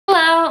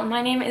Hello,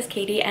 my name is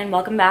Katie and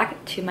welcome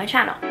back to my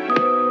channel.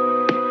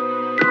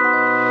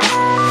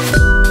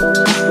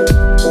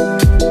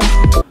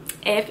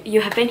 If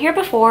you have been here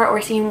before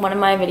or seen one of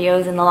my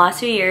videos in the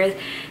last few years,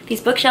 these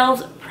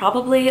bookshelves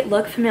probably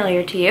look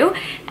familiar to you,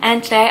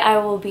 and today I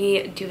will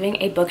be doing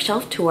a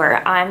bookshelf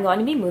tour. I'm going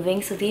to be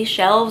moving, so these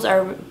shelves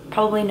are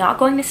probably not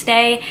going to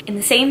stay in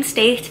the same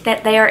state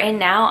that they are in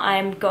now.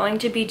 I'm going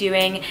to be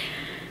doing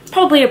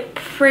probably a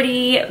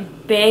pretty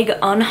big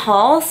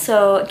unhaul,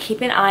 so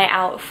keep an eye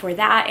out for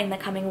that in the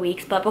coming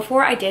weeks. But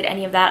before I did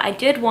any of that, I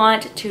did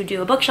want to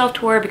do a bookshelf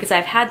tour because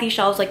I've had these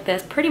shelves like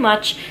this pretty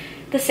much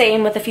the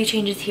same with a few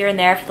changes here and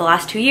there for the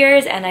last 2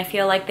 years, and I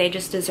feel like they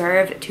just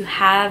deserve to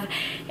have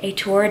a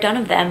tour done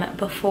of them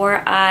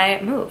before I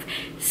move.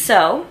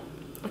 So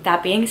with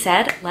that being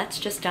said, let's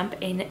just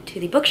jump into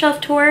the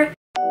bookshelf tour.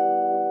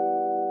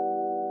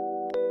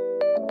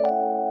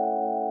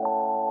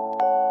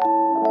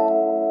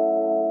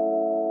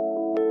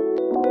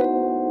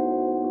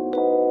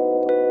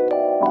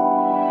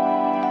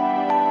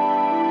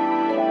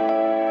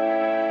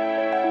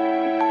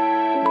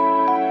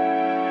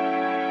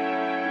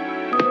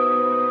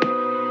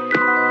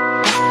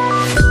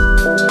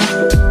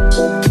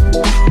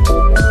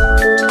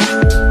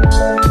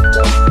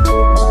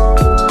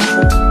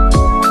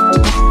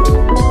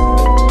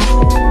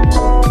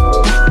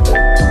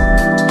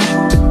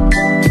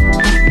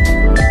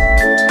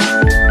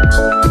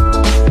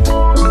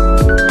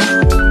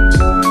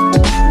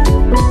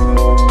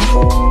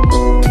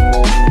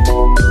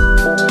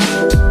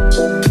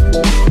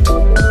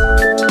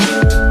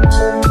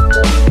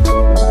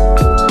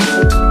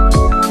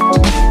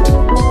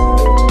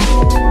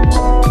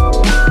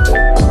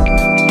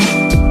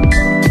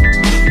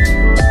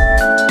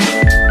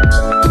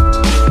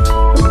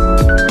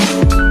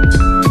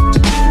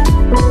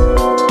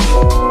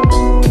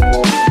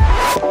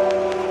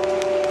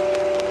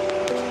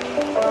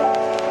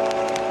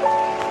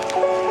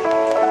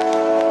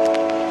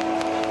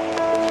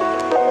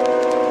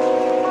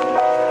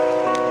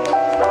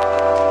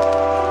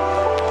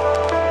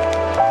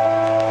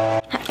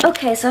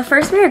 Okay, so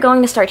first we are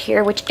going to start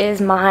here, which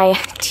is my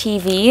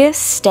TV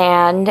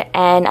stand,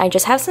 and I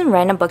just have some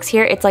random books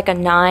here. It's like a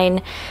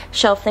 9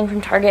 shelf thing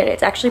from Target.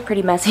 It's actually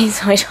pretty messy,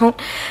 so I don't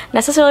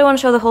necessarily want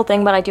to show the whole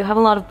thing, but I do have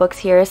a lot of books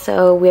here.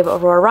 So we have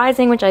Aurora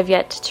Rising, which I've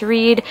yet to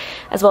read,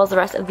 as well as the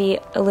rest of the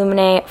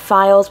Illuminae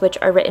files, which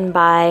are written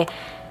by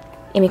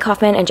Amy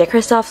Kaufman and Jay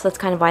Kristoff, so that's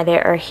kind of why they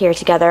are here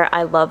together.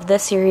 I love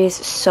this series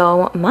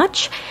so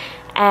much.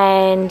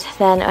 And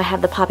then I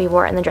have the Poppy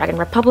War and the Dragon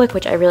Republic,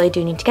 which I really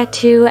do need to get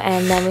to.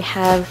 And then we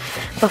have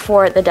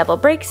Before the Devil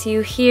Breaks You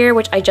here,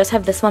 which I just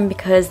have this one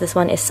because this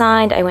one is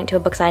signed. I went to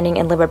a book signing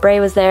and Libra Bray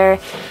was there.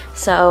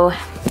 So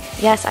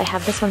yes, I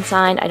have this one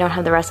signed. I don't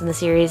have the rest of the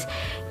series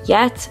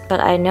yet, but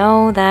I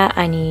know that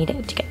I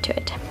need to get to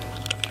it.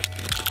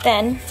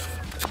 Then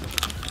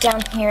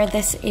down here,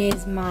 this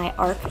is my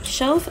ARC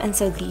shelf, and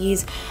so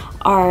these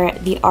are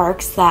the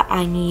ARCs that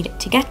I need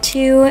to get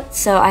to.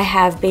 So I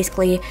have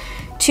basically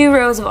 2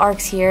 rows of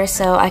ARCs here,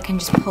 so I can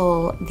just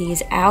pull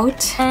these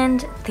out.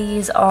 And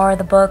these are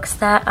the books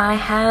that I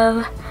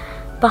have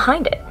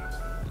behind it.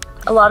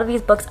 A lot of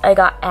these books I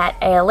got at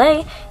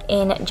ALA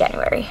in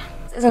January.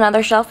 This is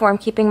another shelf where I'm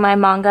keeping my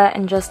manga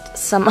and just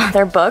some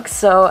other books.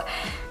 So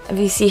if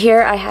you see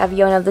here, I have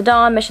Yona of the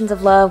Dawn, Missions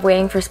of Love,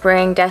 Waiting for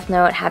Spring, Death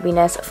Note,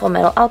 Happiness, Full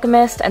Metal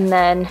Alchemist, and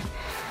then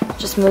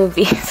just move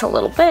these a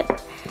little bit.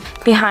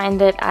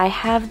 Behind it, I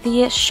have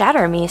the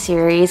Shatter Me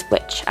series,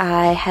 which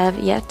I have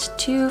yet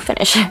to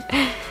finish.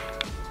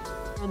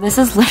 This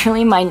is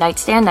literally my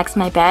nightstand next to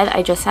my bed.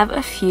 I just have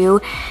a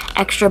few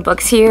extra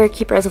books here.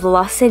 Keepers of the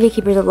Lost City,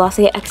 Keepers of the Lost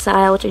City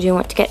Exile, which I do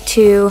want to get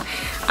to.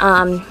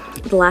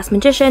 The Last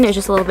Magician is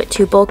just a little bit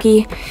too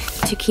bulky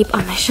to keep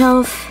on my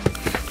shelf.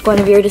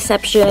 Guinevere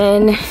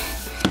Deception,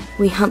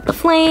 We Hunt the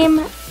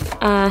Flame.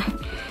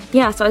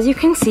 Yeah, so as you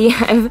can see,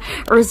 I've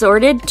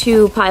resorted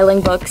to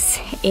piling books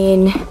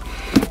in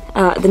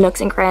the nooks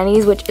and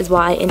crannies, which is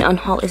why an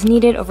unhaul is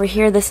needed. Over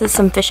here, this is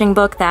some fishing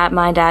book that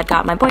my dad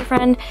got my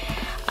boyfriend.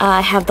 I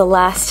have The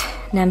Last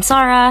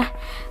Namsara,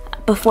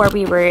 Before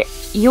We Were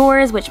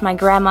Yours, which my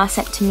grandma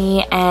sent to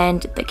me,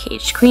 and The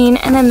Caged Queen.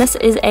 And then this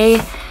is a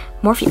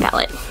Morphe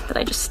palette that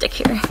I just stick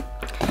here.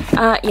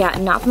 Yeah,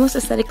 not the most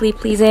aesthetically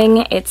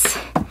pleasing. It's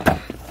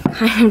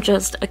kind of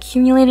just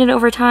accumulated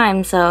over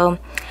time, so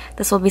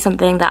this will be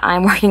something that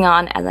I'm working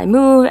on as I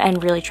move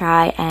and really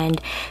try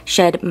and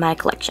shed my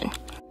collection.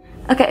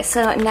 Okay,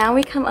 so now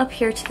we come up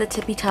here to the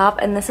tippy top,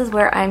 and this is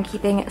where I'm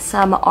keeping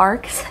some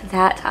ARCs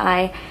that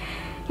I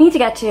need to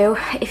get to.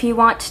 If you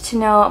want to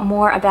know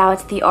more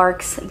about the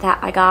ARCs that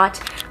I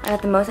got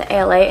the most at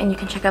ALA, and you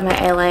can check out my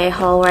ALA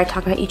haul where I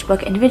talk about each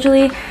book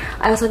individually.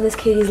 I also have this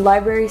Katie's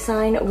Library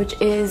sign, which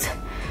is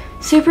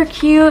super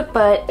cute,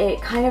 but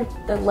it kind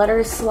of, the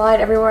letters slide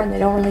everywhere and they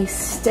don't really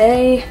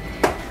stay.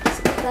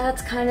 So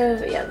that's kind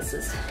of, yeah, this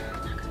is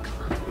not gonna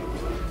come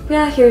on.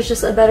 Yeah, here's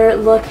just a better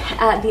look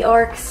at the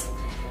ARCs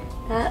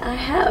that I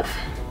have.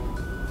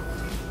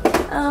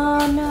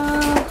 Oh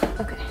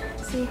no. Okay,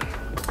 see,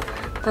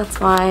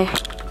 that's why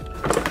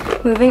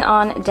Moving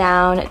on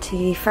down to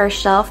the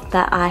first shelf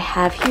that I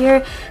have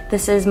here.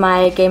 This is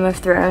my Game of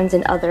Thrones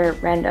and other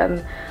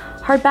random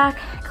hardback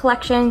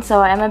collection. So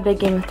I am a big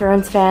Game of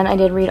Thrones fan. I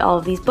did read all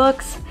of these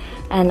books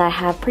and I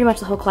have pretty much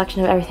the whole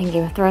collection of everything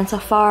Game of Thrones so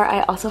far.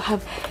 I also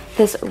have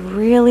this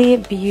really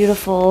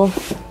beautiful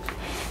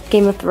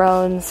Game of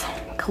Thrones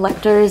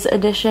collector's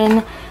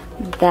edition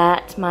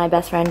that my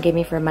best friend gave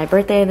me for my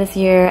birthday this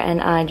year,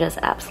 and I just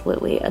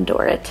absolutely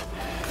adore it.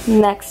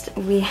 Next,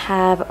 we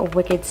have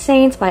Wicked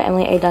Saints by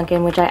Emily A.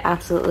 Duncan, which I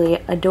absolutely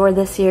adore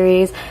this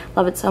series.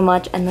 Love it so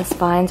much, and the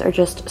spines are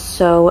just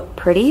so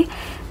pretty,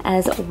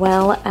 as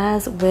well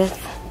as with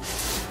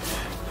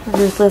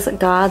Ruthless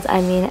Gods.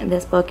 I mean,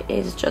 this book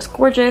is just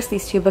gorgeous.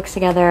 These two books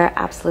together,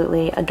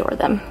 absolutely adore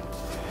them.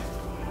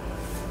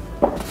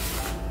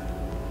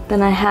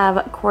 Then I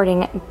have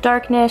Courting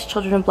Darkness,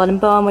 Children of Blood and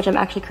Bone, which I'm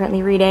actually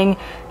currently reading,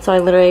 so I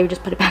literally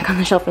just put it back on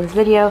the shelf for this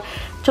video.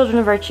 Children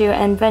of Virtue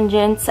and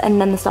Vengeance, and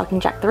then the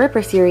Stalking Jack the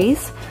Ripper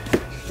series.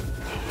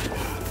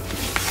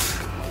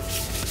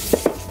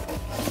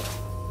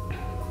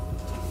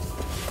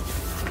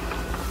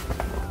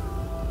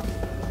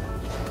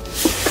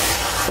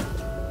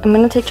 I'm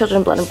going to take Children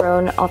of Blood and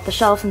Bone off the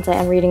shelf since I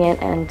am reading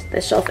it and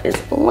this shelf is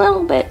a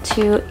little bit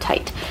too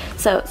tight.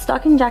 So,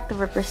 Stalking Jack the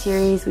Ripper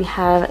series, we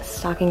have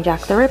Stalking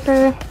Jack the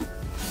Ripper,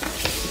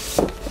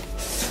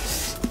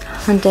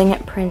 Hunting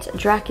Prince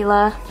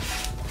Dracula,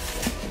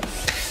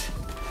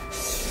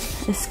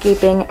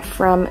 Escaping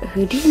from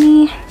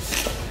Houdini,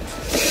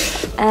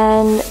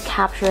 and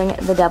Capturing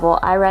the Devil.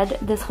 I read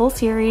this whole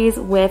series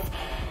with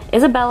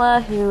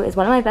Isabella, who is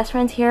one of my best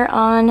friends here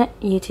on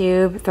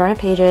YouTube, Throne of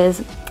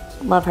Pages.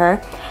 Love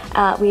her.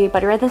 We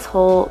buddy read this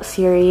whole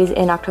series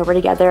in October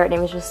together, and it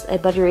was just a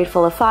buddy read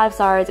full of 5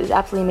 stars. It was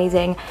absolutely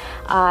amazing.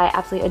 I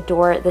absolutely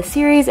adore this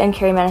series, and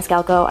Carrie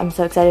Maniscalco, I'm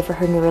so excited for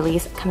her new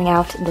release coming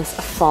out this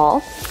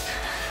fall.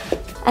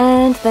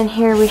 And then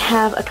here we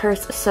have A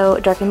Curse So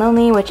Dark and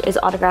Lonely, which is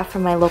autographed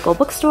from my local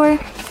bookstore.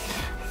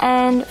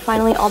 And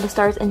finally, All the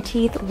Stars and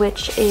Teeth,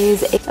 which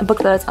is a book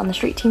that I was on the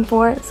street team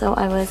for, so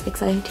I was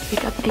excited to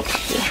pick up a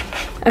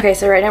copy. Okay,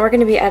 so right now we're going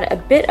to be at a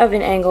bit of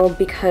an angle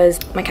because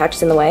my couch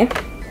is in the way.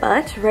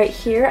 But right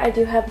here, I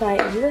do have my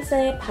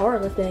USA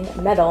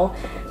Powerlifting medal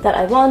that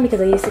I won because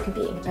I used to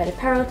compete in competitive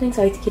powerlifting,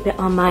 so I like to keep it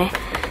on my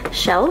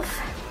shelf.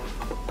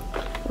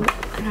 Ooh,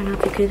 I don't know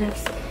if you could have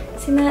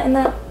seen that in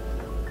that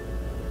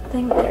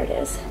thing. There it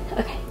is.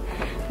 Okay.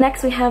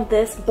 Next, we have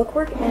this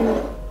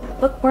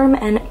Bookworm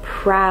and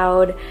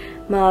Proud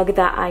mug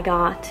that I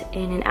got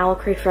in an owl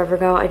crate forever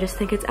ago. I just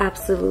think it's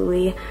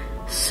absolutely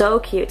so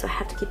cute, so I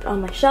have to keep it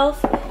on my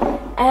shelf.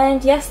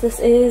 And yes, this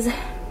is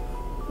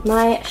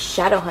my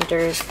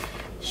Shadowhunters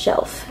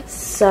shelf.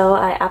 So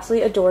I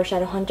absolutely adore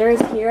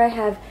Shadowhunters. Here I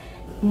have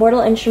Mortal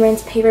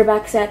Instruments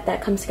paperback set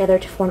that comes together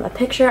to form a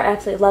picture. I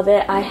absolutely love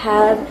it. I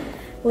have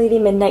Lady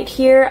Midnight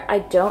here. I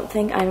don't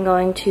think I'm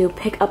going to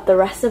pick up the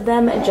rest of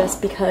them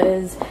just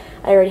because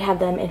I already have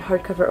them in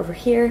hardcover over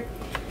here.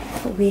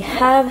 We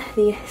have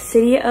the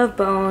City of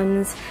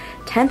Bones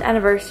 10th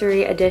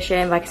Anniversary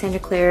Edition by Cassandra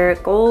Clare.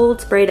 Gold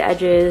sprayed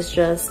edges,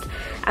 just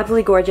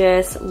absolutely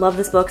gorgeous. Love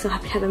this book, so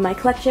happy to have it in my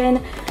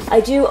collection.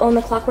 I do own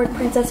the Clockwork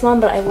Princess one,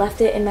 but I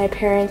left it in my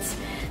parents'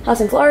 house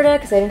in Florida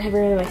because I didn't have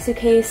room in my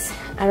suitcase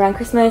around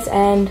Christmas,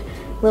 and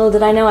little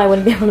did I know I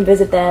wouldn't be able to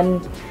visit them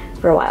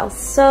for a while,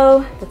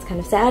 so that's kind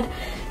of sad.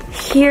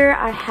 Here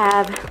I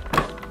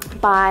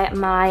have, by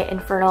my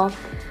Infernal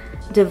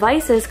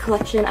Devices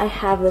collection, I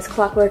have this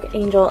Clockwork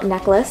Angel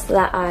necklace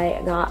that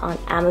I got on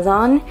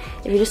Amazon.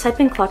 If you just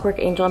type in Clockwork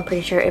Angel, I'm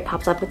pretty sure it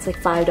pops up. It's like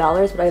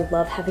 $5, but I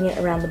love having it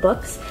around the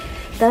books.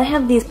 Then I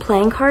have these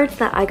playing cards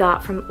that I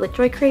got from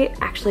LitJoy Crate,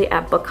 actually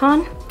at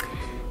BookCon,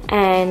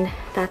 and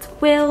that's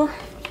Will.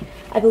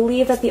 I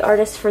believe that the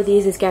artist for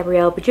these is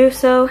Gabrielle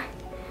Bejuso,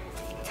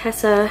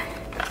 Tessa,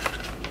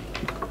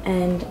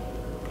 and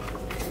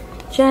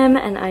Jem,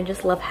 and I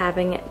just love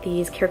having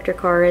these character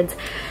cards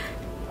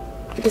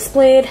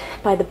displayed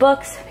by the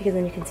books because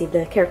then you can see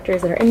the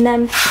characters that are in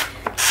them.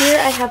 Here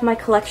I have my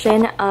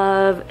collection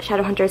of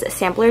Shadowhunters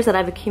samplers that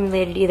I've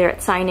accumulated either at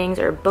signings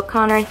or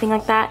BookCon or anything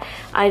like that.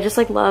 I just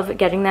like love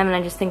getting them, and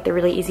I just think they're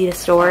really easy to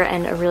store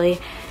and a really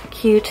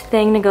cute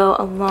thing to go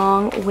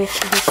along with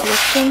the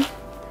collection.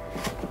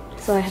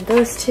 So I have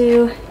those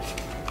two.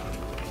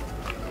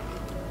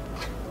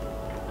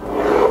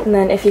 And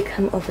then if you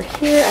come over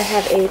here, I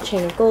have a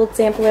Chain of Gold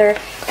sampler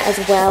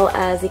as well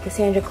as the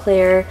Cassandra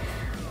Clare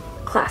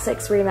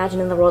Classics Reimagined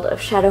in the World of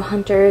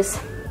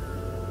Shadowhunters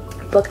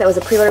book that was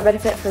a pre-order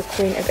benefit for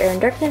Queen of Air and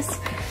Darkness.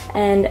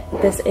 And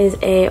this is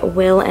a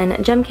Will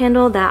and Gem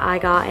candle that I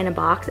got in a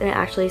box, and it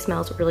actually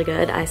smells really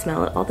good. I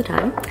smell it all the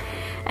time.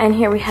 And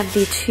here we have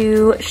the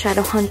 2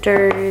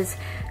 Shadowhunters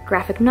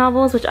graphic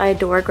novels, which I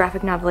adore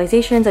graphic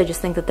novelizations. I just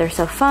think that they're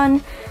so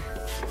fun.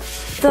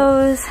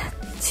 Those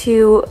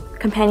 2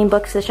 companion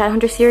books to the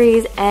Shadowhunters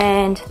series,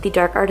 and The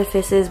Dark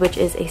Artifices, which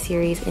is a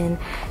series in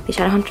the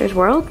Shadowhunters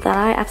world that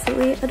I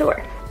absolutely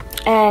adore.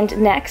 And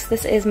next,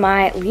 this is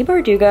my Leigh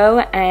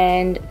Bardugo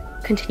and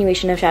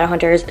continuation of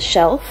Shadowhunters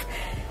shelf,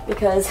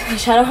 because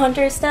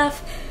Shadowhunters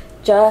stuff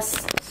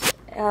just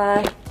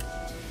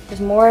there's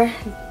more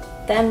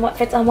than what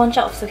fits on one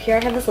shelf. So here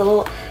I have this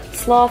little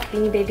sloth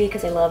Beanie Baby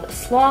because I love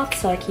sloth,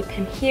 so I keep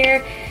him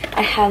here.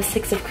 I have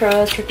Six of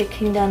Crows, Crooked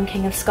Kingdom,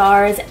 King of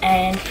Scars,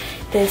 and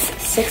this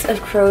Six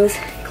of Crows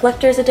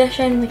collector's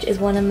edition, which is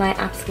one of my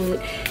absolute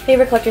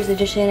favorite collector's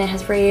edition. It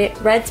has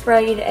red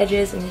sprayed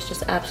edges and it's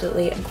just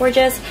absolutely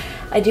gorgeous.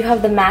 I do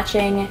have the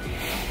matching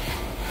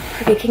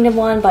Crooked Kingdom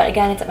one, but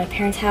again, it's at my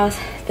parents' house.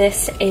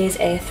 This is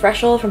a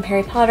Threshold from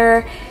Harry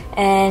Potter,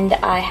 and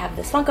I have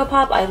this Funko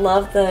Pop. I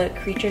love the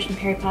creatures from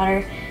Harry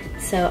Potter,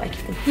 so I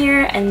keep them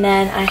here. And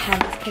then I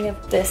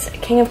have this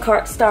King of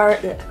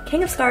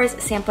Scars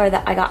sampler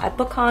that I got at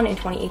BookCon in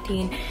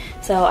 2018.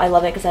 So I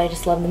love it because I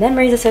just love the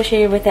memories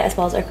associated with it, as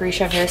well as a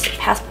Grishaverse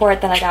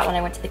passport that I got when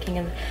I went to the King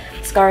of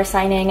Scars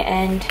signing.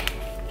 And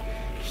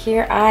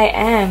here I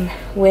am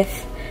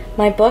with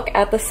my book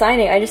at the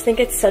signing. I just think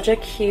it's such a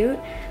cute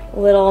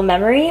little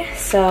memory,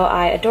 so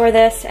I adore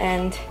this.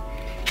 And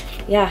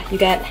yeah, you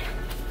get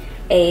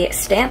a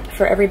stamp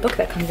for every book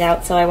that comes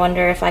out, so I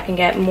wonder if I can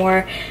get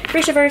more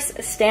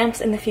Grishaverse stamps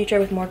in the future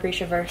with more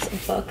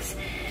Grishaverse books.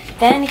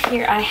 Then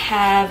here I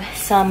have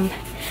some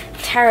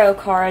tarot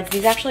cards.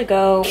 These actually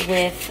go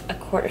with A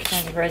Court of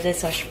Thorns and Roses,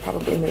 so I should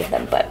probably move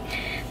them, but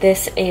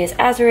this is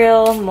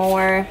Azrael,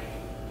 Moore,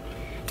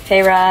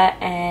 Feyre,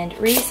 and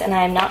Reese, and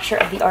I'm not sure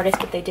of the artist,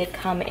 but they did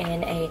come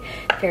in a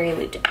Fairy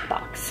Loot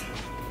box.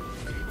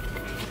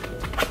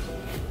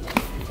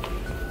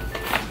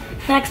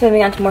 Next,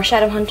 moving on to more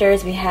Shadow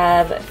Hunters, we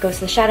have Ghost of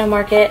the Shadow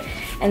Market,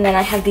 and then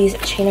I have these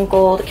Chain of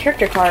Gold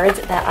character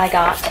cards that I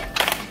got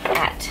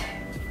at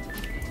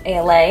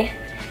ALA,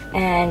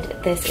 and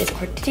this is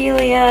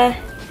Cordelia,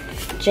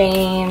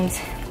 James,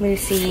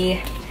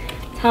 Lucy,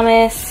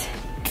 Thomas,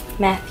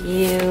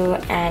 Matthew,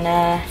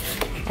 Anna,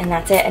 and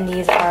that's it, and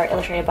these are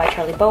illustrated by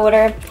Charlie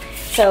Bowater.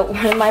 So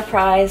one of my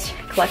prized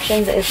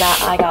collections is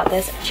that I got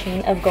this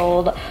Chain of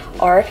Gold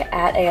arc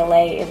at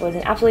ALA. It was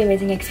an absolutely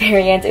amazing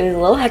experience. It was a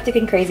little hectic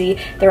and crazy.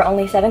 There were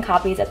only 7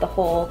 copies at the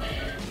whole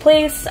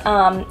place.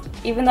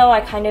 Even though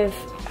I kind of,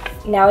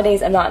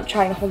 nowadays I'm not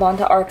trying to hold on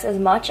to arcs as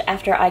much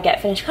after I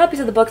get finished copies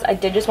of the books, I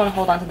did just want to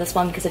hold on to this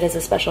one because it is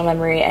a special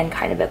memory and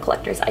kind of a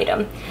collector's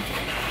item.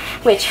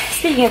 Which,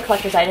 speaking of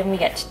collector's item, we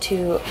get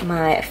to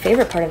my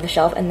favorite part of the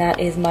shelf, and that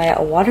is my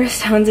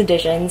Waterstones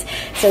editions.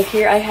 So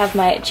here I have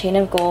my Chain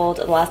of Gold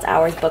The Last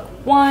Hours Book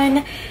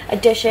 1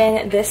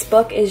 edition. This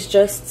book is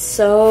just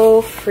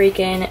so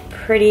freaking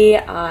pretty.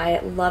 I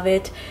love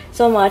it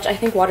so much. I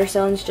think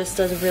Waterstones just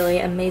does really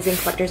amazing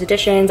collector's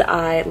editions.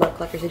 I love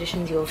collector's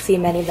editions. You will see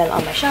many of them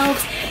on my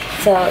shelves.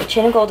 So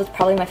Chain of Gold is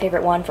probably my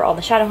favorite one for all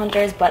the Shadow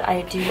Hunters, but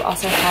I do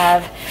also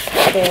have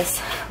this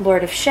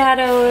Lord of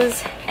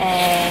Shadows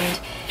and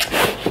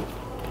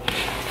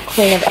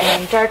Queen of Air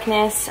and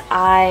Darkness.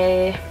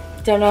 I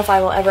don't know if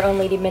I will ever own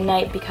Lady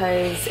Midnight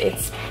because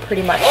it's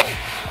pretty much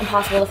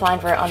impossible to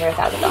find for under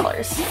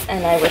 $1,000,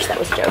 and I wish that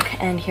was a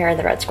joke. And here are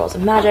the Red Scrolls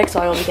of Magic,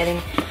 so I will be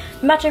getting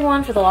a matching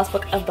one for the Lost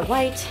Book of the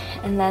White.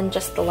 And then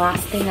just the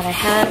last thing that I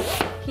have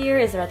here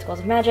is the Red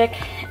Scrolls of Magic,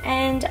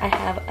 and I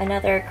have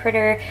another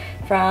critter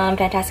from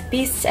Fantastic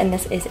Beasts, and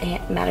this is a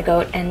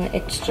Matagoat, and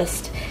it's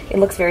just, it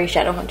looks very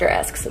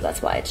Shadowhunter-esque, so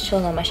that's why it's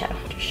chilling on my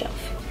Shadowhunter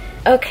shelf.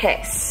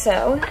 Okay,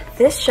 so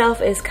this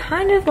shelf is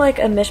kind of like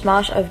a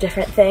mishmash of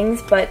different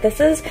things, but this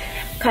is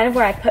kind of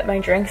where I put my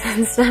drinks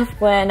and stuff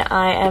when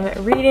I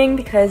am reading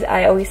because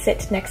I always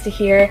sit next to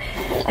here.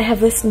 I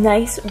have this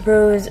nice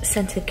rose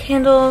scented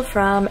candle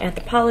from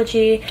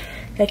Anthropology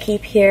that I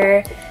keep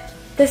here.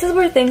 This is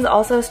where things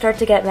also start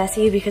to get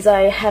messy because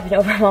I have an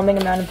overwhelming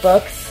amount of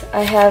books.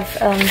 I have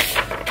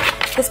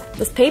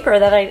this paper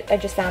that I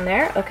just found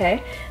there,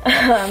 okay.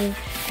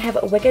 I have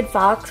a Wicked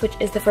Fox, which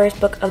is the first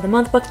Book of the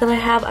Month book that I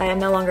have. I am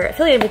no longer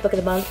affiliated with Book of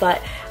the Month,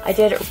 but I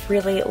did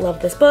really love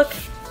this book.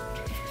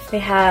 We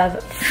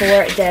have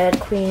Four Dead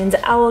Queens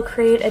Owl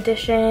Crate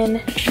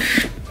edition.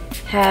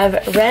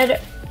 Have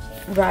Red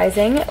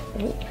Rising,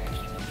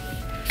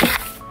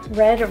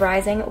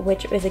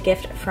 which is a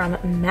gift from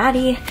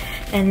Maddie.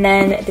 And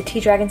then the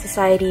Tea Dragon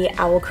Society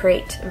Owl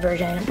Crate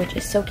version, which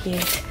is so cute.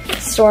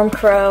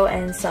 Stormcrow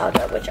and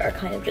Saga, which are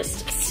kind of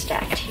just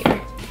stacked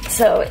here.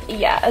 So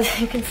yeah,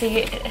 as you can see,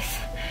 it's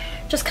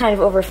just kind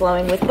of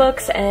overflowing with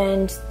books,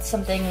 and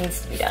something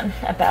needs to be done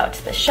about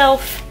the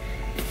shelf.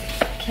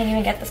 Can't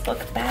even get this book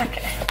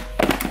back.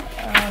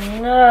 Oh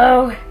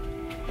no.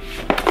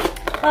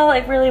 Well,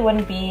 it really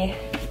wouldn't be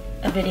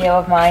a video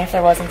of mine if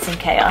there wasn't some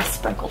chaos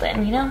sprinkled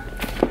in, you know?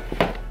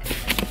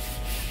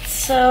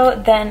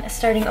 So then,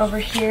 starting over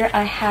here,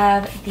 I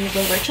have the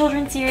Wayward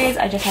Children series.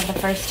 I just have the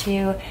first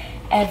 2,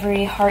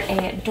 Every Heart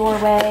a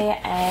Doorway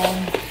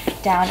and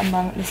Down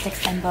Among the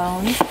Sticks and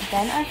Bones.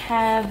 Then I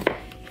have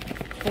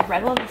the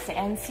Red Will of the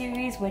Sand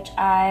series, which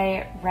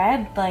I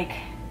read like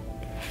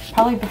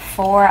probably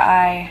before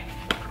I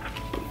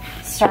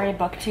started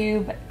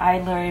BookTube. I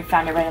literally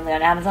found it randomly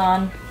on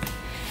Amazon.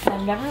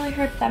 I've never really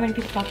heard that many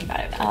people talking about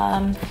it.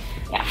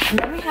 Yeah, and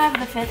then we have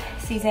the 5th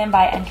season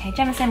by N.K.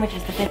 Jemisin, which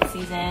is the 5th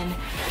season,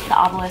 The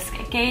Obelisk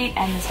Gate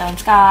and The Stone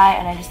Sky,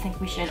 and I just think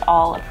we should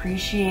all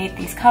appreciate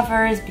these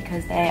covers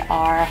because they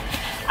are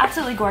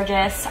absolutely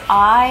gorgeous.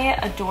 I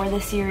adore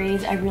this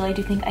series. I really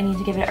do think I need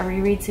to give it a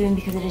reread soon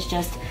because it is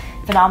just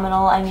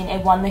phenomenal. I mean,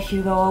 it won the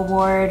Hugo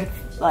Award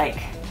like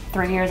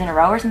 3 years in a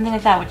row or something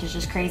like that, which is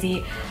just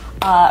crazy.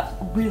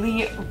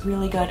 Really,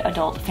 really good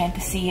adult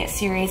fantasy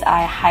series.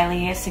 I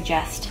highly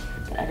suggest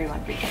that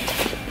everyone read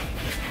it.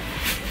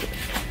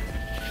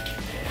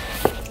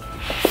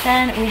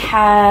 Then we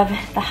have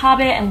The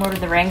Hobbit and Lord of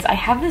the Rings. I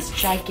have this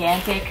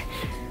gigantic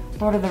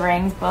Lord of the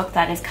Rings book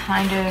that is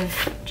kind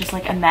of just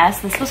like a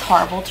mess. This was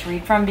horrible to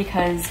read from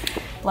because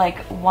like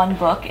one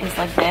book is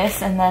like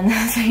this, and then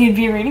so you'd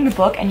be reading the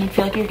book and you'd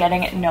feel like you're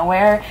getting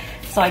nowhere.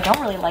 So I don't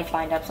really like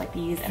bind-ups like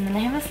these. And then they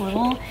have this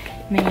little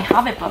mini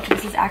Hobbit book.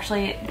 This is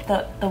actually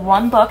the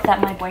one book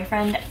that my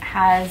boyfriend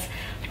has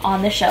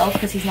on the shelf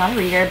because he's not a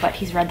reader, but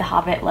he's read The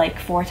Hobbit like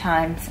 4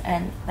 times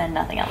and then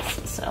nothing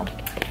else. So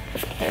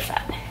there's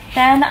that.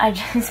 Then I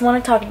just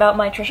want to talk about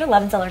my Trisha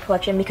Levenseller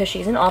collection because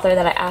she's an author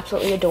that I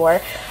absolutely adore.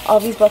 All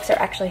of these books are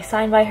actually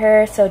signed by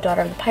her, so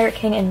Daughter of the Pirate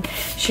King, and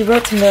she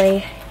wrote some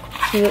really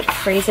cute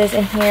phrases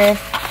in here.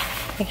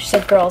 I think she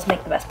said, "Girls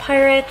make the best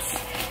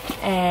pirates,"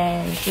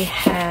 and we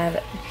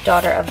have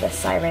Daughter of the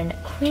Siren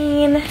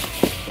Queen,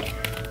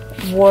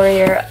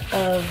 Warrior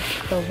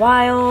of the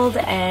Wild,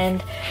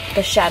 and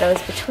The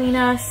Shadows Between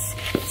Us.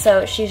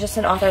 So she's just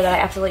an author that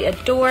I absolutely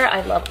adore.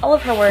 I love all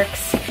of her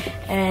works.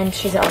 And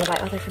she's an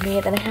auto-buy author for me.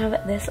 Then I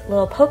have this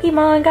little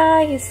Pokemon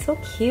guy. He's so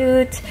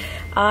cute.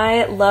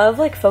 I love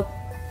like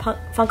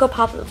Funko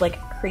Pop like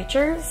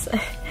creatures.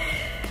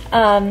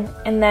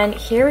 And then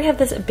here we have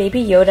this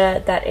Baby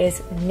Yoda that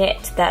is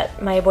knit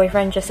that my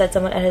boyfriend just said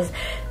someone at his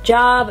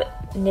job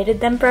knitted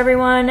them for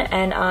everyone,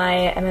 and I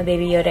am a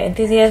Baby Yoda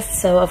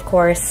enthusiast, so of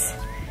course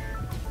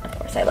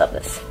I love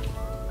this.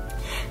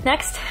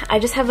 Next, I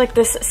just have like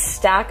this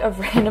stack of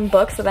random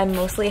books that I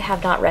mostly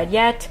have not read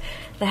yet,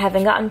 that I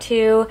haven't gotten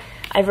to.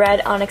 I've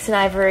read Onyx and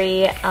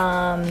Ivory,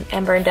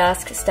 Amber and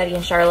Dusk, Study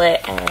in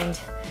Charlotte, and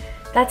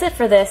that's it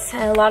for this.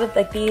 And a lot of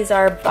like these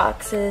are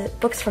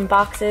books from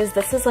boxes.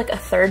 This is like a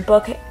third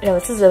book. No,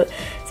 this is a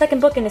second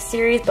book in a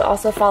series, but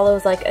also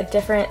follows like a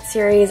different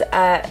series.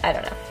 I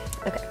don't know.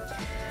 Okay.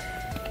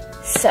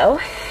 So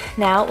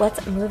now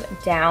let's move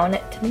down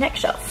to the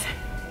next shelf.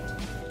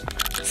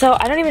 So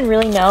I don't even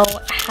really know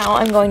how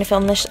I'm going to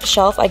film this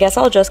shelf. I guess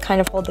I'll just kind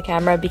of hold the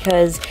camera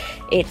because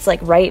it's like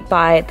right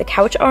by the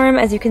couch arm,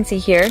 as you can see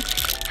here.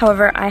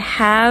 However, I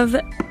have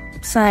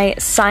my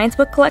science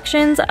book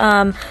collections.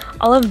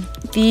 All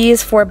of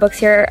these 4 books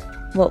here,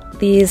 well,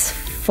 these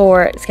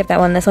 4, skip that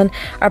one, this one,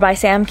 are by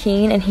Sam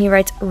Keane, and he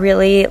writes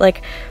really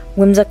like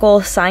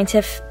whimsical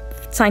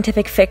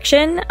scientific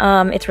fiction.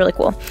 It's really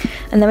cool.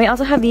 And then we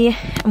also have The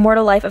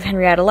Immortal Life of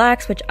Henrietta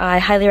Lacks, which I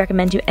highly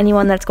recommend to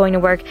anyone that's going to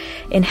work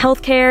in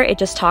healthcare. It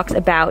just talks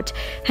about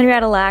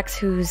Henrietta Lacks,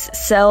 whose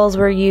cells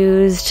were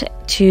used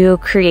to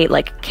create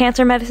like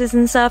cancer medicines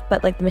and stuff,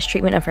 but like the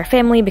mistreatment of her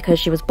family because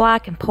she was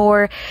black and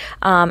poor.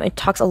 It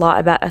talks a lot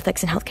about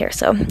ethics in healthcare,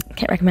 so I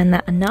can't recommend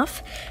that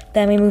enough.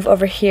 Then we move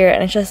over here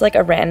and it's just like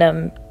a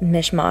random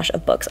mishmash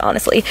of books,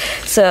 honestly.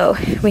 So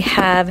we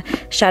have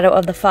Shadow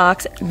of the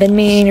Fox. Been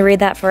meaning to read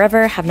that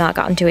forever, have not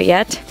gotten to it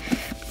yet,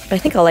 but I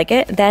think I'll like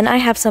it. Then I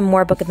have some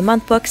more Book of the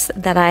Month books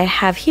that I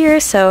have here.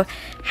 So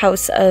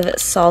House of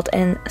Salt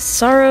and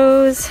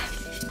Sorrows,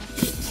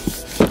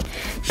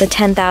 The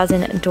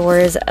 10,000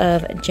 Doors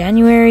of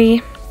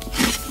January.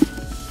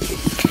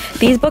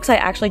 These books I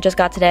actually just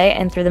got today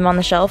and threw them on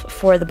the shelf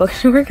for the book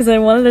tour because I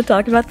wanted to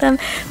talk about them.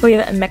 We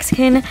have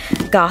Mexican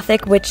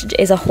Gothic, which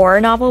is a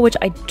horror novel, which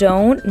I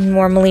don't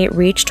normally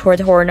reach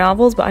towards horror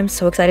novels, but I'm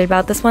so excited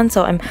about this one,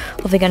 so I'm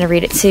hopefully going to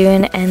read it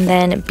soon. And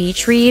then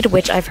Beach Read,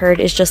 which I've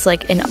heard is just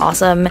like an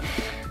awesome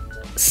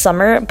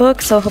summer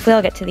book, so hopefully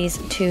I'll get to these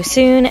 2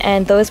 soon.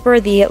 And those were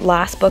the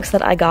last books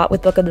that I got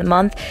with Book of the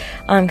Month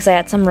because I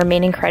had some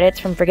remaining credits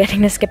from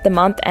forgetting to skip the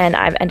month, and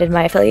I've ended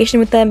my affiliation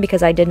with them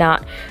because I did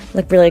not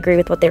like really agree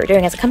with what they were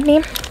doing as a company.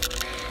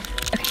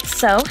 Okay,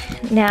 so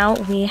now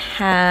we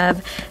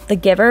have The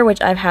Giver,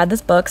 which I've had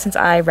this book since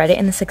I read it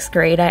in the 6th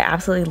grade. I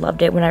absolutely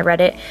loved it when I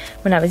read it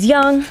when I was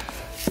young.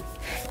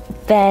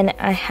 Then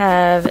I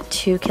have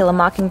To Kill a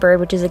Mockingbird,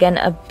 which is again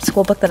a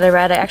school book that I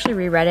read. I actually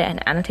reread it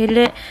and annotated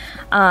it.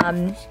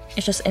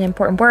 It's just an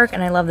important work,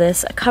 and I love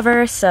this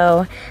cover,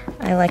 so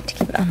I like to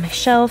keep it on my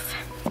shelf.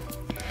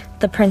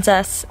 The Prince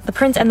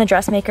and the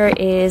Dressmaker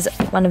is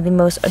one of the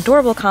most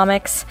adorable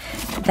comics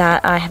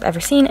that I have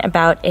ever seen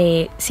about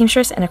a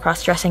seamstress and a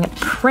cross-dressing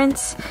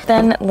prince.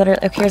 Then literally,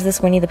 okay, here's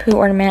this Winnie the Pooh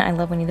ornament. I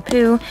love Winnie the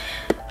Pooh.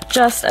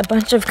 Just a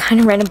bunch of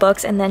kind of random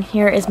books, and then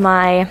here is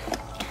my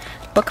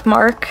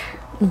bookmark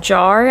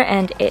jar,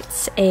 and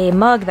it's a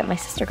mug that my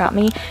sister got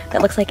me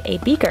that looks like a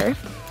beaker,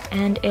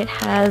 and it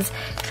has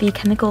the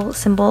chemical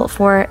symbol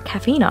for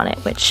caffeine on it,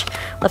 which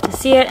love to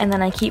see it. And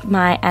then I keep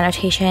my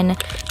annotation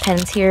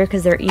pens here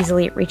because they're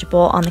easily reachable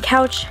on the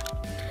couch.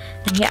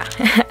 And yeah,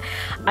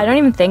 I don't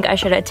even think I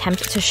should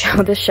attempt to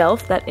show the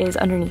shelf that is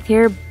underneath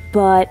here,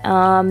 but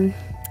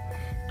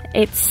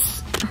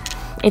it's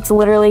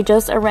literally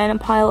just a random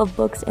pile of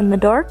books in the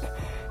dark,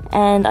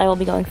 and I will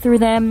be going through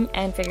them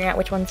and figuring out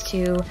which ones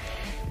to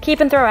keep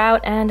and throw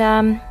out, and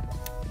yeah,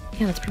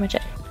 that's pretty much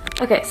it.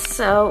 Okay,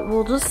 so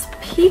we'll just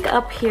peek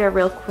up here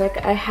real quick.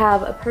 I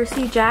have a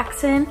Percy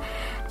Jackson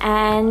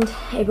and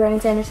a Brandon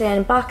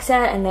Sanderson box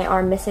set, and they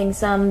are missing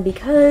some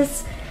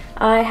because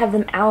I have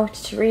them out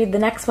to read the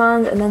next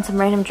ones, and then some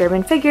random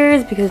German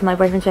figures because my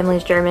boyfriend's family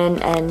is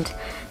German and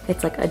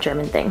it's like a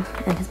German thing,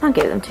 and his mom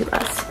gave them to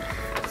us.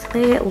 So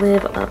they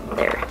live up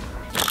there.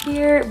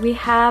 Here we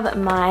have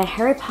my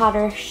Harry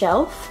Potter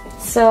shelf.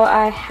 So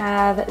I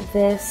have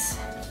this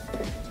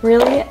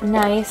really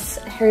nice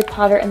Harry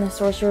Potter and the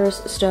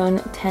Sorcerer's Stone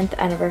 10th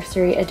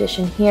anniversary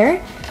edition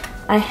here.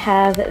 I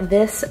have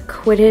this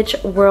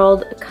Quidditch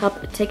World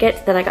Cup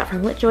ticket that I got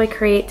from LitJoy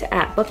Crate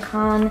at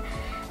BookCon,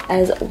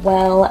 as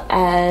well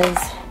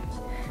as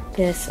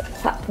this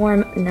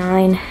Platform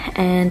 9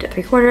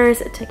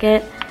 3/4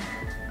 ticket.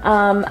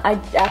 I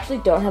actually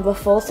don't have a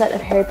full set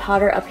of Harry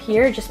Potter up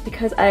here just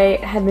because I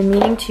have been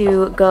meaning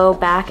to go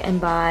back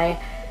and buy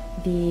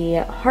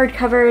the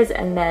hardcovers,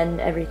 and then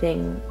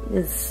everything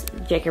is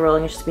J.K.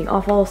 Rowling is just being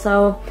awful,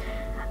 so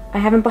I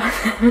haven't bought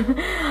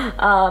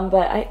them.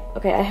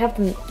 But I have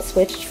them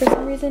switched for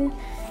some reason.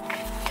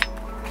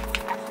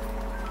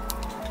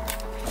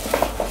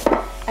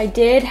 I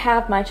did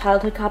have my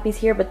childhood copies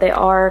here, but they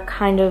are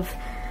kind of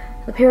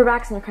the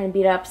paperbacks and they're kind of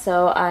beat up,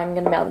 so I'm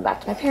gonna mail them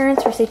back to my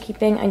parents for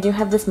safekeeping. I do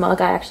have this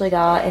mug I actually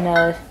got in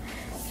a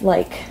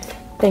like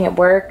thing at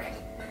work.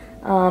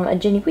 A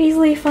Ginny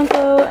Weasley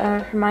Funko, a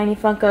Hermione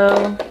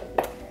Funko.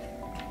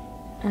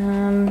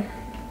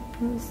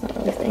 It's not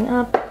really staying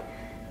up.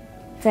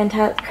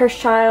 Cursed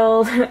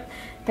Child,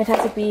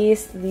 Fantastic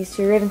Beasts, these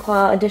two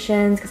Ravenclaw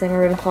editions, because I'm a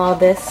Ravenclaw.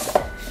 This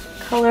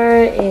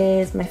color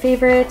is my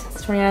favorite. It's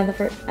the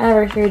 29th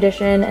anniversary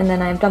edition, and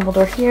then I have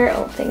Dumbledore here.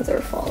 Oh, things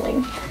are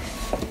falling.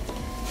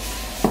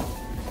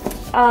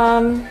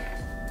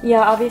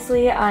 Yeah,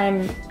 obviously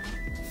I'm,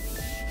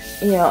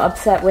 you know,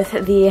 upset with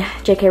the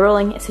J.K.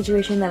 Rowling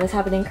situation that is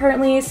happening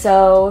currently,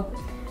 so,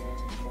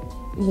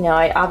 you know,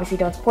 I obviously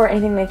don't support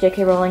anything that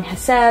J.K. Rowling has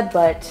said,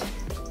 but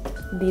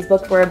these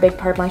books were a big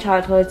part of my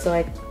childhood, so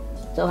I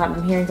still have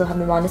them here and still have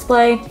them on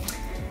display.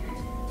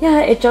 Yeah,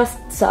 it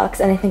just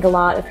sucks, and I think a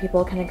lot of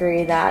people can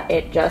agree that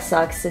it just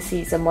sucks to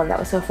see someone that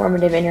was so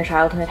formative in your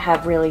childhood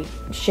have really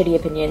shitty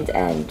opinions,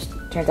 and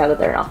turns out that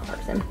they're an awful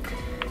person.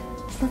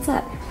 So that's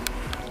that.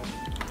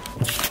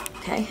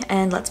 Okay,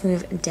 and let's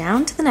move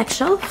down to the next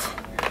shelf.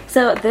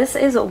 So this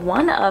is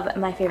one of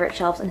my favorite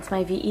shelves, and it's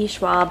my V.E.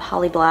 Schwab,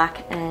 Holly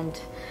Black, and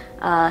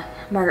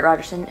Margaret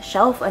Rogerson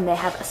shelf, and they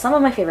have some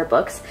of my favorite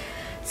books.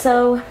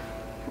 So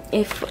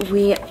if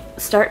we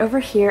start over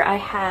here, I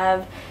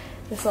have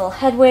this little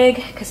Hedwig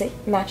because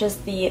it matches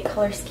the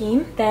color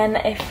scheme. Then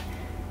if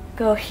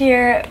go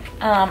here,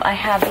 I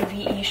have the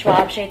V.E.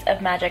 Schwab Shades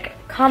of Magic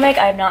comic.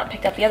 I have not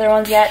picked up the other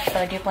ones yet, so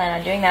I do plan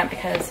on doing that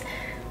because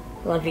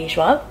I love V.E.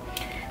 Schwab.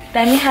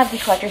 Then we have the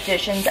collector's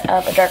editions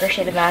of A Darker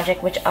Shade of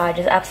Magic, which I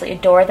just absolutely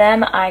adore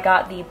them. I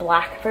got the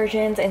black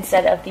versions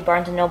instead of the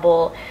Barnes &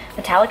 Noble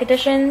metallic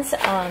editions.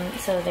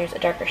 So there's A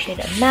Darker Shade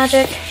of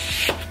Magic,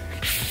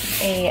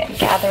 A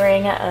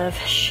Gathering of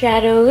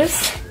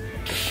Shadows,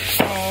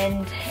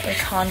 and A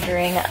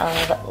Conjuring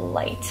of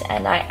Light.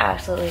 And I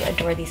absolutely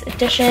adore these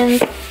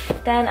editions.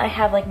 Then I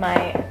have like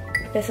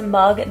this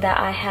mug that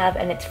I have,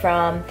 and it's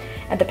from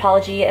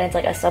Anthropologie, and it's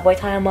like a subway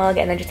tile mug,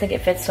 and I just think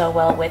it fits so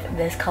well with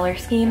this color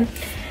scheme.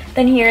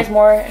 Then here's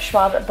more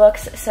Schwab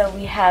books. So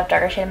we have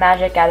Darker Shade of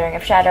Magic, Gathering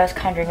of Shadows,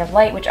 Conjuring of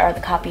Light, which are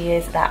the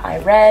copies that I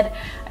read.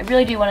 I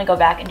really do want to go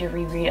back and do a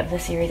reread of the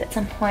series at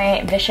some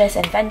point. Vicious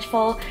and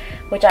Vengeful,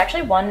 which I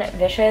actually won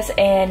Vicious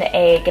in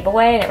a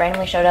giveaway, and it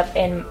randomly showed up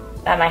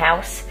at my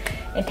house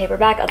in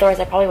paperback.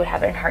 Otherwise I probably would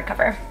have it in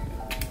hardcover.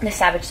 The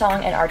Savage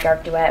Song and Our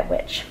Dark Duet,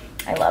 which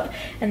I love.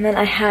 And then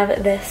I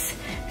have this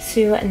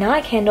Sue Nye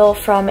candle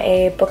from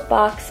a book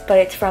box, but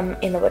it's from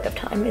In the Wick of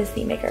Time is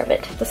the maker of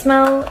it. The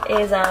smell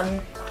is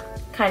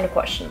kind of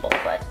questionable,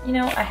 but you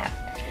know, I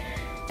have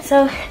it.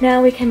 So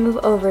now we can move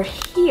over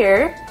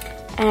here,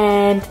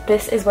 and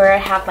this is where I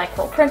have my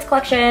Cruel Prince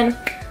collection.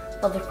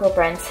 Love the Cruel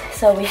Prince.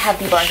 So we have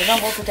the Barnes &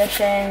 Noble's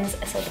editions,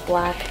 so the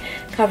black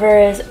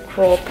covers,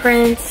 Cruel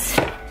Prince,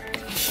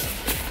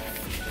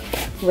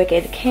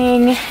 Wicked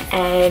King,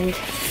 and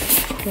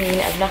Queen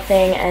of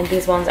Nothing, and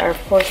these ones are, of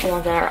course, the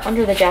ones that are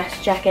under the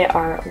jacket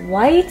are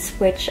white,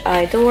 which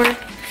I adore.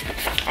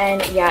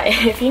 And yeah,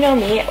 if you know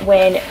me,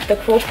 when the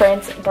Cruel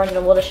Prince Barnes &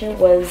 Noble edition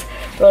was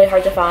really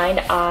hard to find,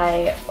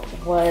 I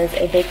was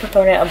a big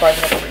proponent of Barnes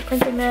 & Noble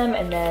reprinting them,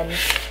 and then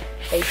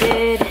they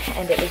did,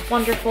 and it was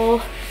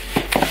wonderful.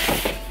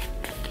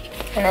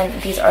 And then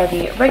these are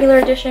the regular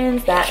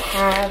editions that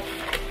have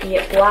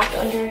the black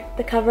under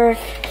the cover,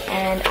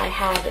 and I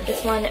have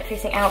this one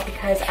facing out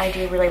because I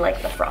do really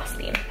like the frost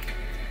theme.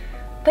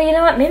 But you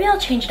know what, maybe I'll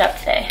change it up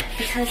today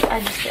because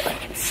I just feel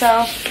like it.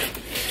 So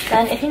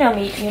then if you know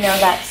me, you know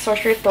that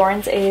Sorcery of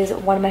Thorns is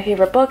one of my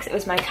favorite books. It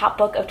was my top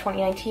book of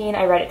 2019.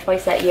 I read it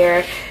twice that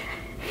year,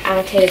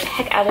 annotated the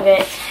heck out of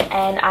it.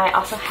 And I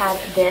also have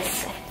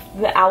this,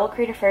 the Owl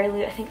Crate or Fairy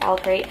Loot, I think Owl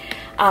Crate,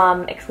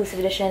 exclusive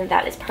edition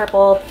that is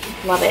purple.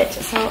 Love it.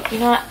 So you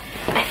know what,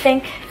 I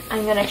think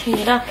I'm gonna change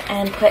it up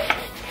and put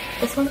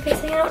this one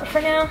facing out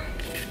for now.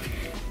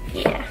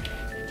 Yeah,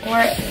 or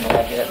will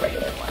I do the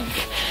regular one?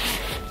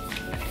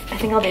 I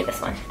think I'll do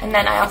this one. And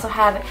then I also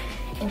have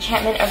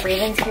Enchantment of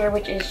Ravens here,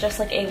 which is just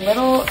like a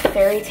little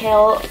fairy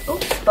tale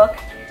book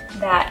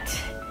that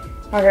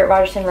Margaret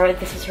Rogerson wrote.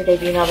 This was her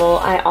debut novel.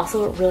 I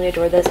also really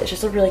adore this. It's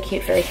just a really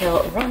cute fairy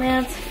tale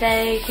romance,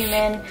 fae,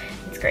 human.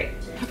 It's great.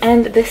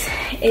 And this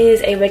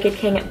is a Wicked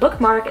King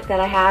bookmark that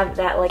I have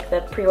that like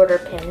the pre-order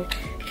pin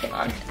came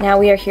on. Now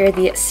we are here at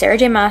the Sarah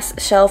J Maas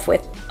shelf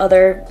with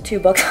other 2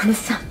 books on the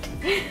side.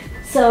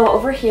 So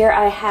over here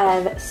I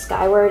have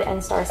Skyward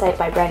and Starsight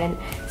by Brandon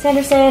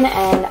Sanderson,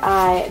 and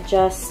I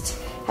just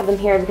have them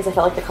here because I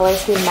felt like the color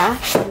scheme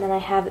matched. And then I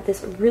have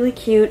this really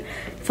cute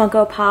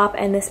Funko Pop,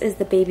 and this is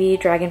the baby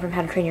dragon from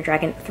How to Train Your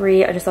Dragon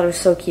 3. I just thought it was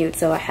so cute,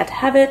 so I had to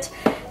have it.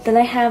 Then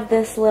I have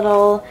this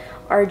little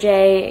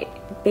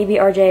baby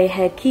RJ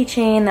head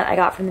keychain that I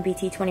got from the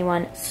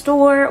BT21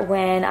 store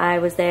when I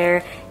was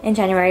there in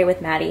January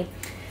with Maddie.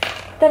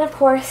 Then of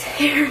course,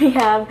 here we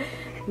have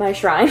my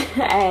shrine,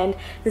 and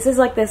this is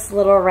like this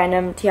little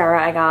random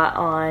tiara I got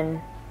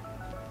on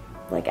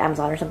like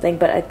Amazon or something,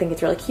 but I think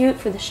it's really cute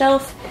for the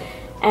shelf.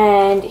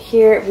 And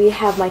here we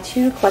have my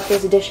 2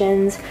 collector's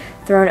editions,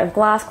 Throne of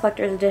Glass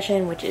collector's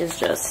edition, which is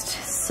just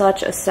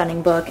such a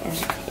stunning book,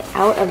 and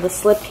out of the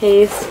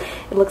slipcase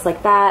it looks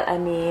like that. I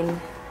mean,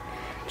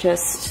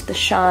 just the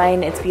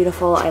shine, it's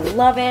beautiful, I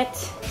love it.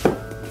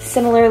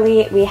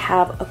 Similarly, we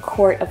have a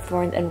Court of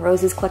Thorns and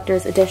Roses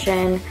collector's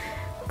edition,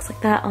 looks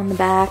like that on the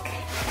back.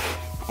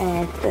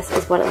 And this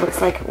is what it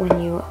looks like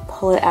when you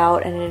pull it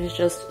out, and it is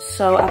just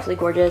so absolutely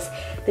gorgeous.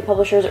 The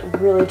publishers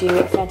really do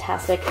a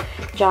fantastic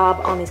job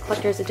on these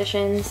collector's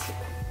editions.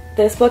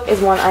 This book is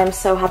one I'm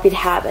so happy to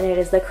have, and it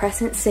is the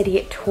Crescent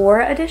City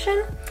Tour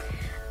edition.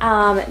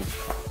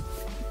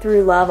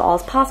 Through love, all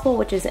is possible,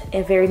 which is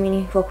a very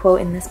meaningful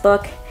quote in this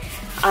book.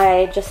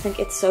 I just think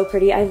it's so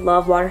pretty. I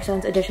love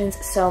Waterstone's editions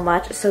so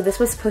much. So this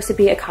was supposed to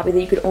be a copy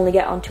that you could only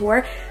get on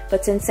tour,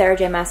 but since Sarah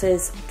J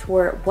Maas's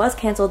tour was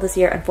canceled this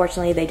year,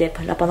 unfortunately they did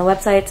put it up on the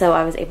website, so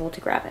I was able to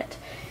grab it.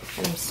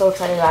 And I'm so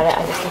excited about it.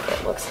 I just think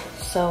it looks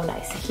so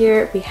nice.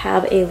 Here we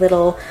have a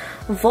little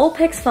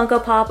Vulpix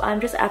Funko Pop.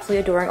 I'm just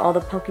absolutely adoring all the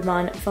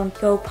Pokemon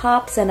Funko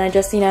Pops, and I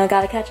just, you know,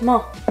 gotta catch them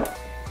all.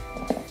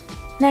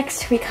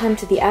 Next, we come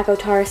to the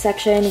Akotar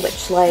section,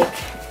 which, like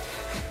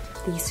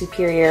the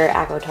superior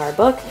Akotar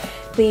book,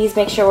 please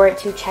make sure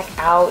to check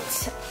out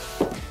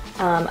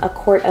A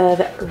Court of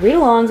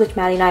Read-Alongs, which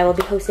Maddie and I will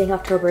be hosting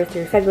October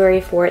through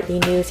February for the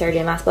new Sarah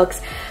J Maas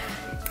books.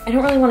 I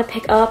don't really want to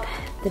pick up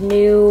the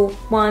new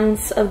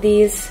ones of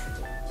these.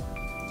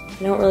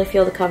 I don't really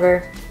feel the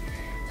cover,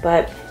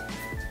 but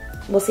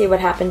we'll see what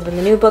happens when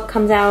the new book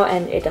comes out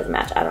and it doesn't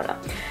match. I don't know.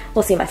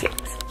 We'll see my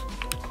feelings.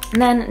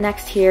 And then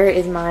next here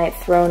is my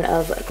Throne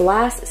of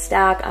Glass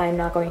stack. I'm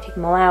not going to take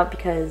them all out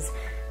because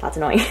that's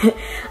annoying.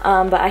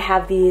 But I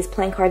have these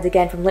playing cards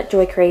again from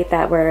LitJoy Crate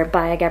that were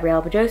by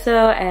Gabriella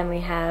Bajoso, and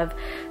we have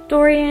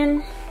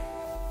Dorian,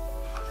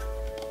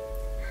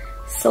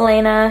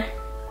 Selena,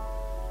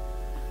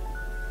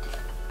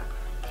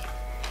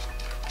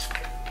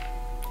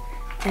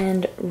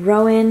 and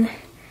Rowan,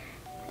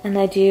 and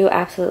I do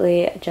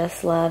absolutely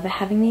just love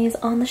having these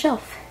on the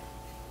shelf.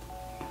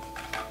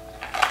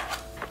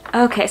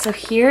 Okay, so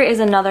here is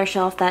another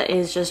shelf that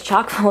is just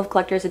chock full of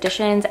collector's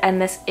editions,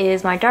 and this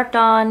is my Dark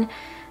Dawn,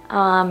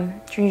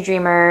 Trini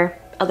Dreamer,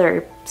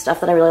 other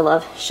stuff that I really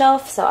love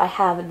shelf. So I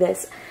have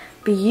this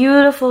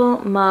beautiful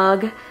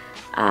mug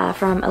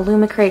from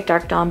Illumicrate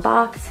Dark Dawn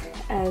box,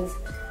 as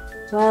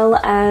well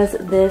as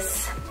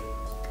this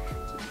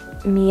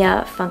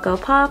Mia Funko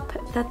Pop,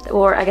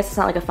 or I guess it's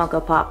not like a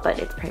Funko Pop, but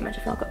it's pretty much a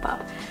Funko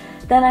Pop.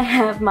 Then I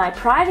have my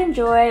Pride and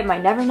Joy, my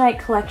Nevernight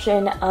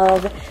collection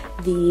of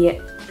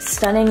the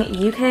stunning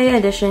UK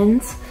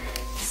editions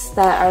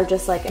that are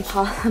just like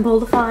impossible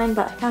to find,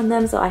 but I found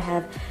them. So I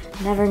have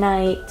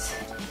Nevernight,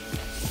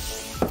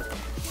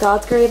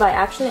 God's Grave. I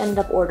actually ended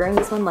up ordering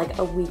this one like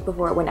a week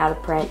before it went out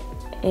of print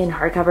in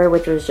hardcover,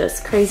 which was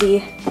just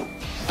crazy.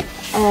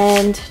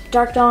 And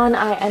Dark Dawn,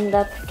 I ended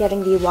up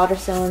getting the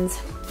Waterstones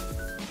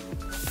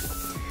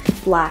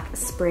black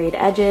sprayed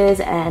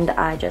edges, and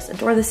I just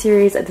adore the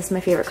series. This is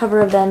my favorite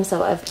cover of them,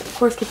 so I've of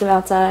course kept them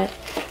outside,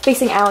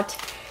 facing out.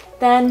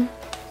 Then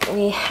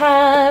we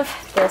have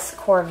this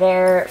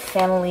Corvair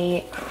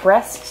family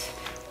crest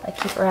I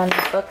keep around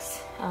these books.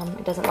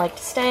 It doesn't like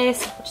to stay,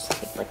 so we'll just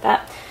keep it like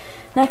that.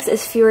 Next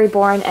is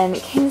Furyborn and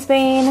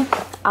Kingsbane.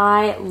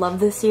 I love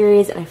this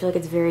series, and I feel like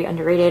it's very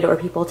underrated, or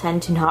people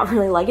tend to not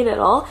really like it at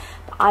all.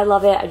 But I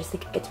love it. I just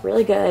think it's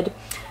really good.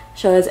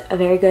 Shows a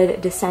very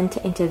good descent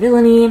into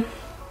villainy.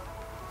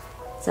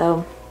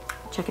 So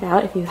check it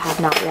out if you have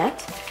not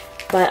yet.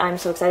 But I'm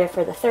so excited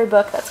for the third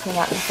book that's coming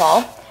out in the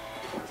fall.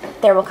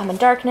 There Will Come in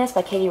Darkness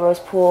by Katie Rose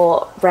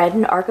Poole. Read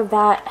an arc of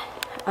that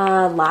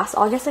last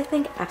August, I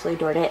think. Absolutely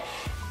adored it.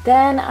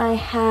 Then I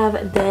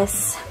have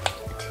this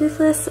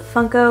Toothless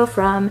Funko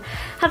from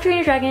How to Train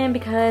Your Dragon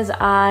because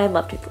I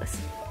love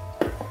Toothless.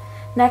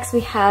 Next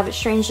we have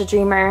Strange the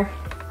Dreamer.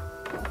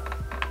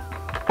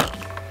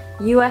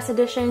 US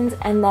editions,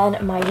 and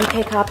then my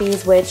UK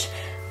copies, which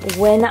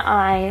when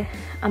I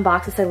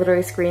unboxed this I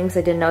literally screamed because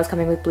I didn't know it was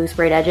coming with blue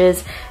sprayed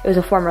edges. It was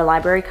a former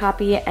library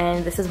copy,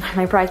 and this is one of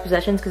my prized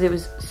possessions because it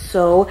was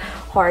so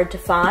hard to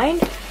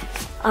find.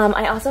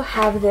 I also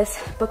have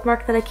this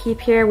bookmark that I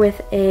keep here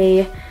with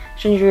a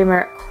Shiny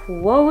Dreamer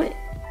quote,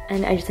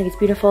 and I just think it's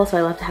beautiful, so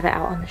I love to have it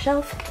out on the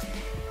shelf.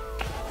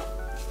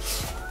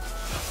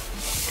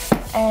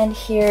 And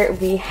here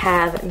we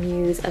have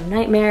Muse of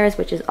Nightmares,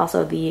 which is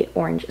also the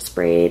orange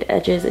sprayed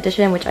edges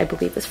edition, which I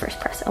believe is first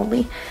press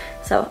only.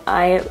 So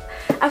I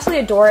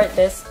absolutely adore it.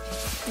 This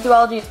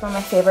duology is one of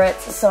my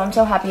favorites, so I'm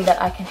so happy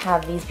that I can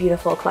have these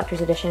beautiful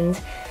collector's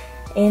editions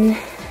in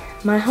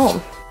my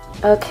home.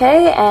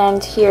 Okay,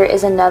 and here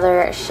is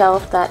another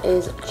shelf that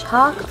is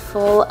chock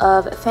full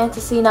of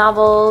fantasy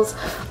novels.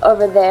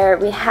 Over there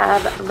we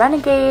have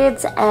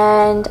Renegades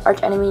and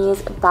Arch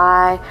Enemies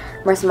by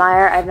Marissa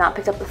Meyer. I've not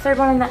picked up the third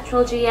one in that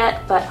trilogy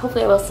yet, but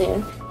hopefully I will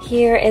soon.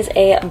 Here is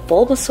a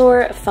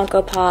Bulbasaur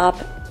Funko Pop.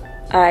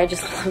 I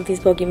just love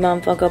these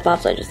Pokemon Funko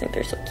Pops. I just think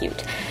they're so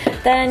cute.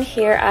 Then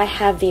here I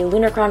have the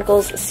Lunar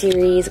Chronicles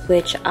series,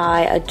 which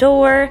I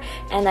adore,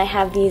 and I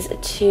have these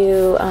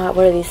two, what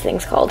are these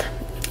things called?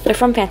 They're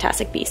from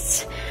Fantastic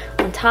Beasts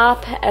on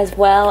top, as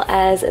well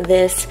as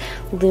this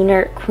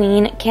Lunar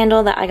Queen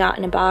candle that I got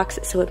in a box,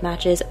 so it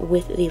matches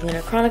with the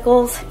Lunar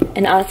Chronicles.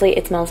 And honestly,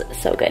 it smells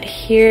so good.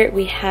 Here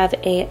we have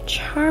a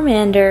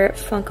Charmander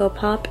Funko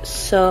Pop,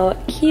 so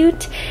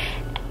cute.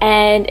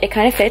 And it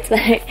kind of fits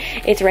that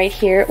it's right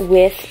here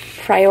with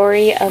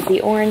Priori of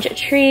the Orange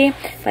Tree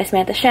by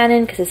Samantha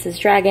Shannon, because this is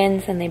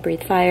dragons and they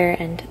breathe fire,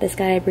 and this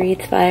guy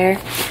breathes fire.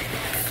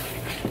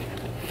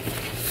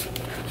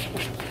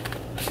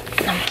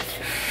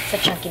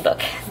 It's a chunky book.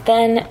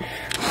 Then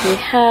we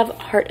have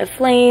Heart of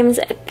Flames,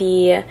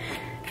 the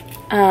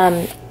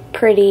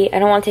pretty, I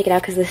don't want to take it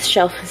out because this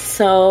shelf is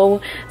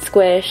so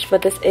squished,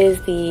 but this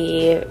is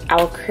the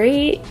Owl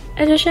Crate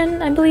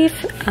edition, I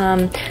believe.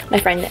 My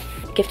friend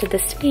gifted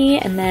this to me,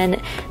 and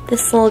then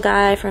this little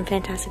guy from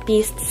Fantastic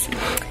Beasts.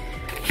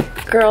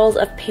 Girls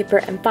of Paper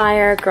and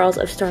Fire, Girls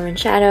of Storm and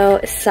Shadow,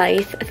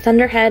 Scythe,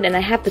 Thunderhead, and I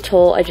have the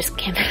Toll, I just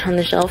can't put it on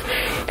the shelf.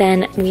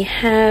 Then we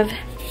have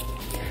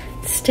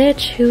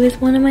Stitch, who is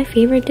one of my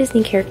favorite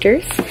Disney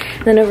characters.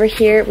 And then over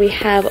here we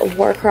have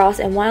Warcross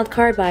and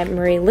Wildcard by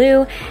Marie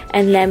Lu,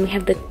 and then we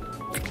have the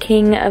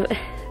King of,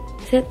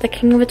 is it the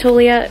King of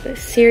Atolia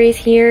series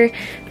here,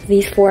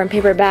 these four in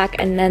paperback,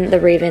 and then the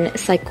Raven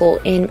Cycle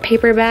in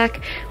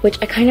paperback, which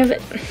I kind of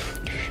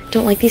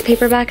don't like these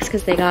paperbacks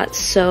because they got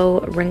so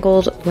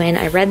wrinkled when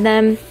I read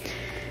them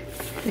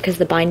because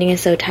the binding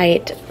is so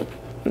tight,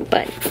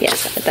 but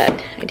yes,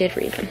 that I did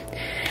read them.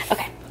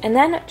 Okay. And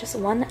then just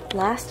one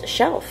last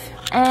shelf.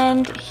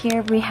 And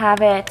here we have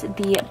it,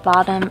 the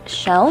bottom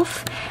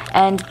shelf.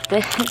 And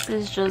this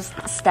is just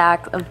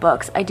stacks of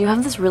books. I do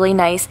have this really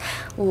nice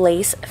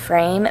lace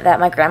frame that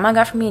my grandma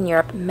got for me in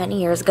Europe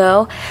many years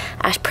ago.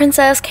 Ash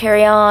Princess,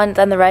 Carry On,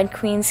 then the Red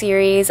Queen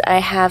series. I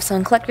have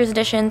some collector's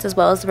editions as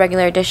well as the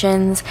regular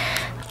editions.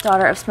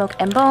 Daughter of Smoke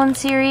and Bone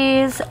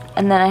series.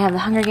 And then I have the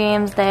Hunger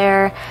Games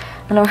there.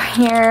 And over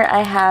here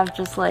I have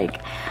just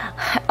like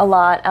a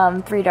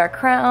lot, Three Dark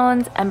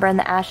Crowns, Ember in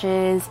the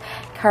Ashes,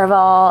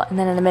 Caraval, and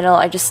then in the middle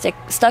I just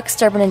stuck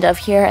Sturban and Dove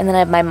here, and then I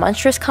have my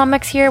Monstrous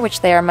comics here, which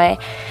they are my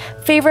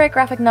favorite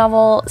graphic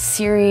novel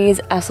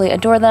series. Absolutely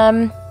adore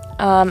them.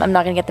 I'm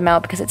not gonna get them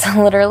out because it's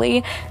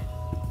literally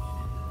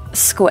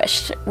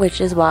squished,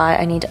 which is why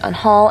I need to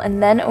unhaul.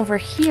 And then over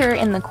here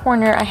in the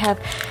corner I have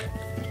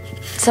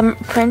some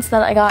prints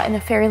that I got in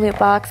a Fairy Loot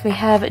box. We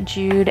have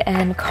Jude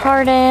and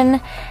Carden,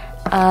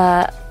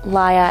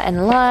 Laya and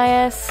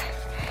Elias,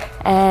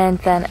 and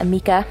then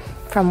Amika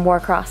from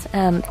Warcross.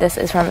 This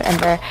is from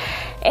Ember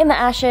in the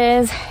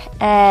Ashes,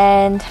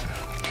 and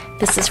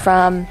this is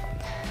from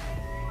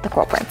the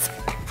Coral Prince.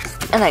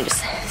 And I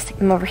just stick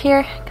them over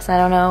here because I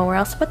don't know where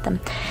else to put them.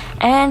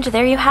 And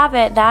there you have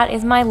it. That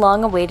is my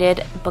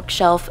long-awaited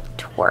bookshelf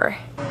tour.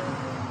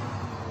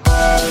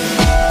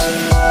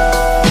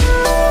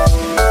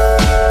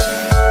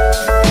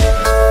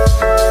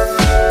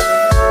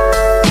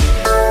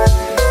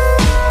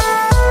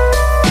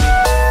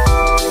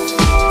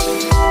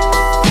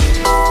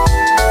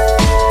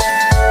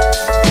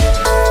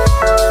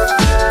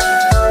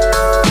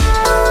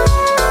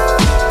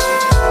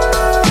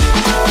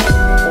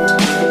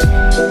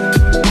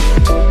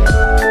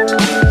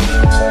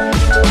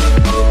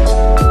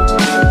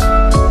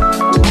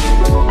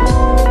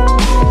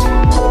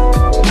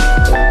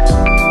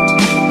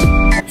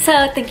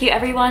 Thank you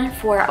everyone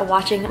for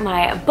watching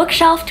my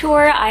bookshelf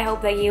tour. I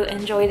hope that you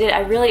enjoyed it.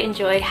 I really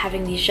enjoy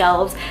having these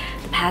shelves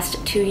the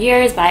past 2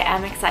 years, but I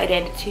am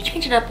excited to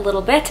change it up a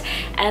little bit,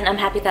 and I'm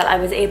happy that I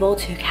was able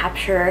to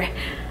capture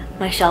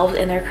my shelves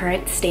in their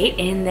current state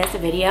in this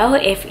video.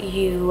 If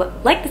you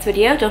like this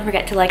video, don't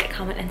forget to like,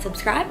 comment, and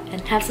subscribe,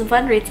 and have some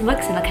fun, read some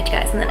books, and I'll catch you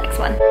guys in the next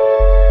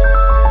one.